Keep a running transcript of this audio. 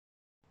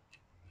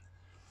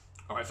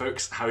All right,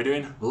 folks, how are we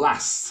doing?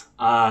 Last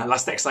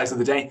exercise of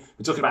the day,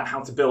 we're talking about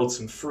how to build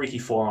some freaky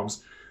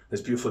forearms.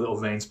 There's beautiful little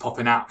veins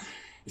popping out.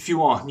 If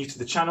you are new to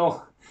the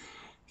channel,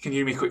 can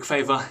you do me a quick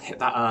favor? Hit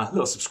that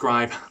little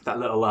subscribe, that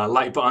little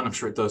like button. I'm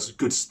sure it does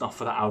good stuff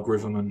for that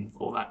algorithm and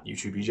all that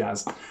YouTube-y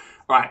jazz. All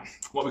right,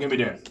 what we're gonna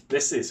be doing.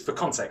 This is, for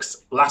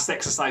context, last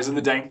exercise of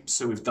the day.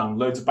 So we've done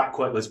loads of back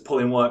work, loads of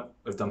pulling work.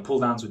 We've done pull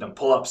downs, we've done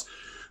pull-ups.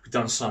 We've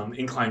done some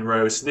incline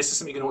rows. So this is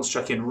something you're gonna want to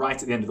chuck in right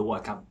at the end of the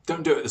workout.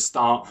 Don't do it at the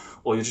start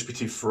or you'll just be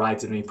too fried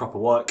to do any proper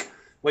work.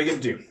 What you're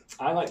gonna do,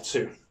 I like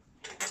to,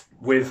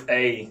 with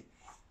a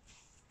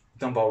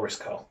dumbbell wrist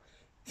curl,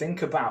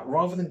 think about,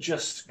 rather than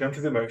just going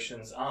through the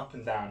motions up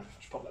and down,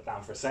 just pop that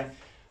down for a sec,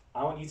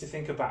 I want you to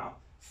think about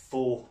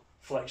full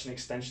flexion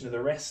extension of the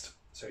wrist.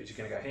 So you're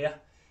gonna go here.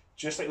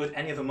 Just like with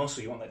any other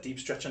muscle, you want that deep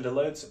stretch under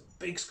load, so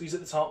big squeeze at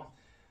the top,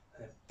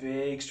 and a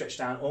big stretch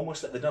down,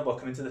 almost let the dumbbell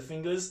come into the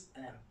fingers,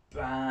 and then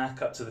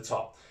back up to the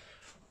top.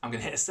 I'm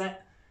gonna hit a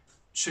set,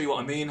 show you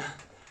what I mean.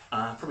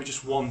 Probably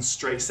just one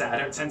straight set. I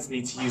don't tend to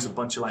need to use a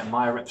bunch of like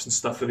Maya reps and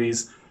stuff for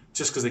these,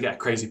 just because they get a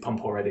crazy pump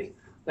already.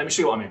 Let me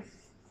show you what I mean.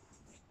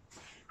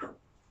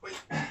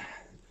 You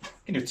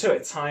can do 2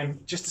 at a time,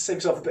 just to save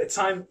yourself a bit of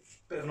time.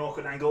 Bit of an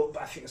awkward angle,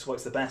 but I think this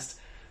works the best.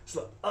 So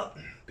look, up,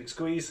 big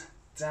squeeze,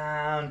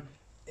 down,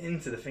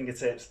 into the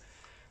fingertips,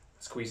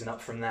 squeezing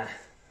up from there.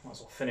 Might as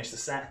well finish the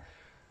set.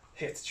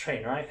 Here to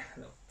train, right?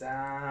 Look,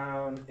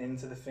 down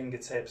into the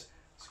fingertips,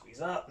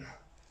 squeeze up,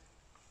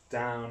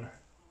 down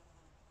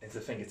into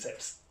the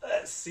fingertips.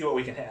 Let's see what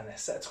we can hit on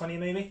this. Set of 20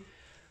 maybe?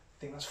 I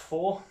think that's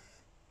 4.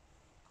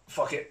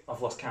 Fuck it,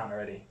 I've lost count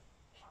already.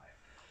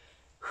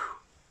 5.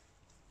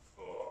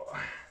 Oh.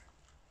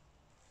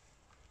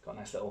 Got a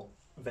nice little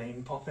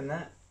vein pop in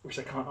there, which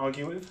I can't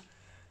argue with.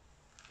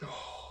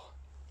 Oh.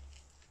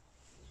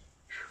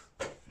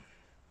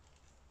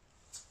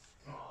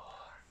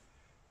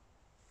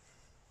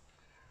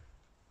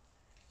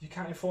 You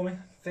counting for me?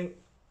 I think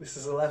this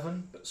is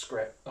 11, but screw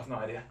it, I've no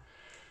idea.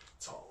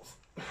 12.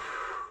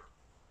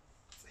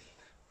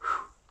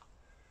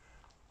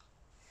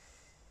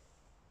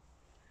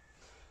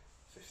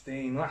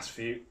 15, last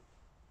few.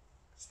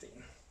 16.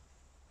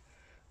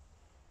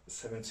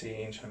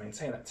 17, trying to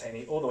maintain that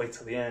technique all the way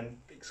till the end.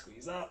 Big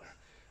squeeze up,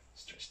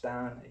 stretch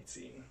down.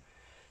 18.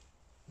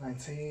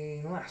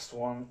 19, last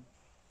one.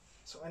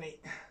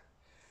 20.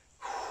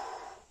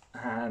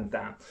 And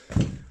down.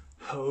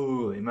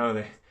 Holy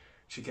moly.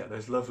 Should get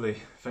those lovely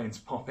veins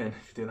popping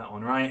if you do that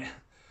one right.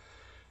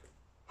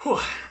 Whew.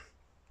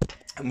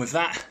 And with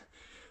that,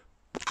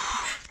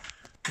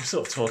 we're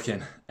sort of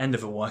talking end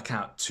of a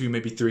workout, 2,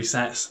 maybe 3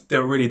 sets. They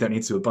really don't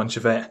need to do a bunch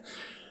of it.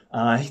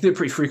 You can do it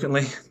pretty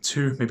frequently,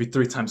 2, maybe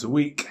 3 times a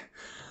week.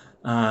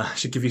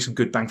 Should give you some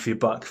good bang for your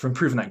buck for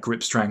improving that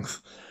grip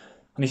strength.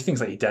 And things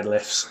like your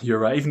deadlifts,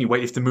 even your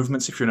weightlifting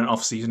movements, if you're in an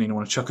off season and you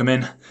want to chuck them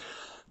in.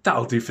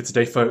 That'll do for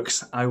today,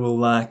 folks. I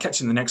will catch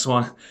you in the next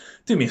one.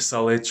 Do me a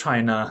solid, try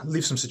and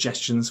leave some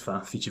suggestions for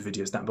future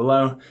videos down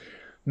below.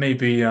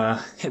 Maybe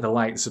hit the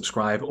like,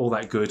 subscribe, all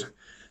that good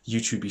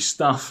YouTube-y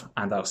stuff,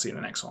 and I'll see you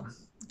in the next one.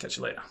 Catch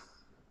you later.